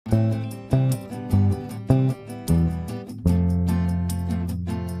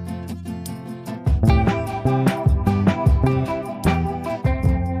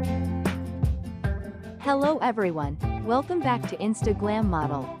everyone, welcome back to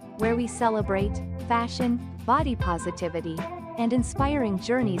InstaGlamModel, where we celebrate fashion, body positivity, and inspiring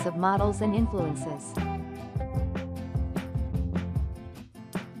journeys of models and influences.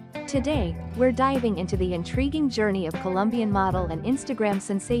 Today, we're diving into the intriguing journey of Colombian model and Instagram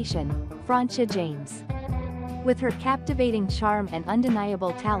sensation, Francia James. With her captivating charm and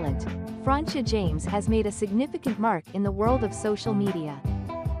undeniable talent, Francia James has made a significant mark in the world of social media.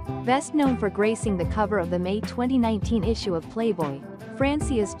 Best known for gracing the cover of the May 2019 issue of Playboy,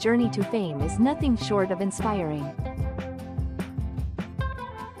 Francia's journey to fame is nothing short of inspiring.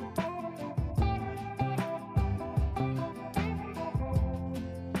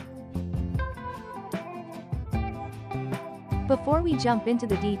 Before we jump into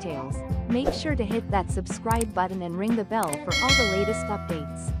the details, make sure to hit that subscribe button and ring the bell for all the latest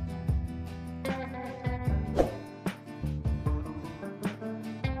updates.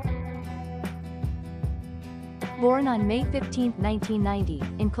 Born on May 15, 1990,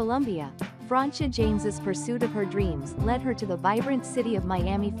 in Colombia, Francia James's pursuit of her dreams led her to the vibrant city of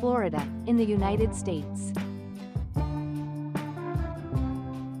Miami, Florida, in the United States.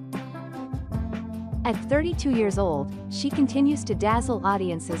 At 32 years old, she continues to dazzle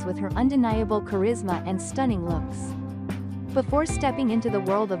audiences with her undeniable charisma and stunning looks. Before stepping into the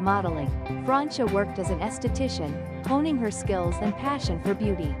world of modeling, Francia worked as an esthetician, honing her skills and passion for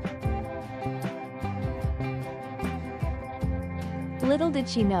beauty. Little did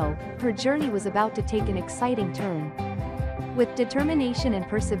she know, her journey was about to take an exciting turn. With determination and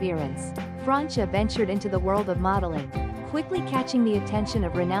perseverance, Francia ventured into the world of modeling, quickly catching the attention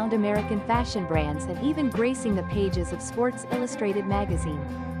of renowned American fashion brands and even gracing the pages of Sports Illustrated magazine.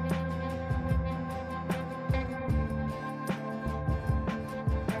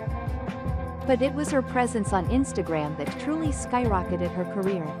 But it was her presence on Instagram that truly skyrocketed her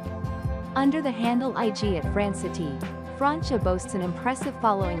career. Under the handle IG at Francia, Francia boasts an impressive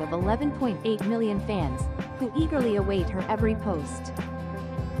following of 11.8 million fans, who eagerly await her every post.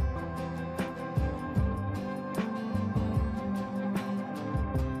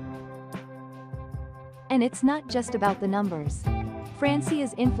 And it's not just about the numbers.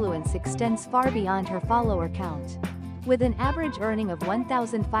 Francia's influence extends far beyond her follower count. With an average earning of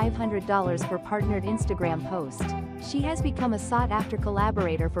 $1,500 per partnered Instagram post, she has become a sought-after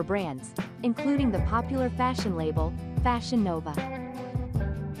collaborator for brands, including the popular fashion label, Fashion Nova.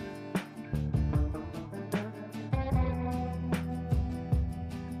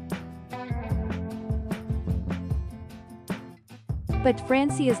 But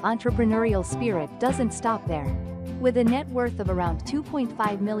Francia's entrepreneurial spirit doesn't stop there. With a net worth of around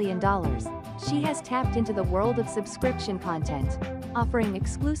 $2.5 million, she has tapped into the world of subscription content, offering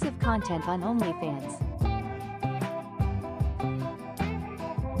exclusive content on OnlyFans.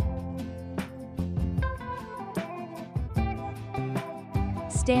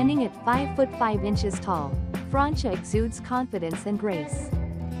 Standing at 5 foot 5 inches tall, Francia exudes confidence and grace.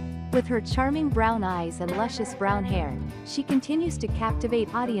 With her charming brown eyes and luscious brown hair, she continues to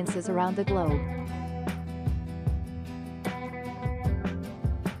captivate audiences around the globe.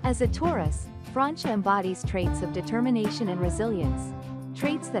 As a Taurus, Francia embodies traits of determination and resilience,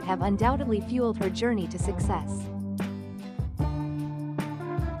 traits that have undoubtedly fueled her journey to success.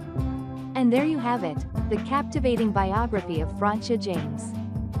 And there you have it, the captivating biography of Francia James.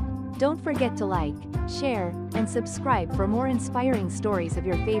 Don't forget to like, share, and subscribe for more inspiring stories of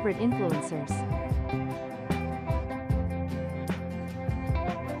your favorite influencers.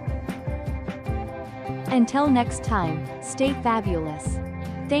 Until next time, stay fabulous.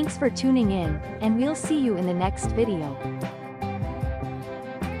 Thanks for tuning in, and we'll see you in the next video.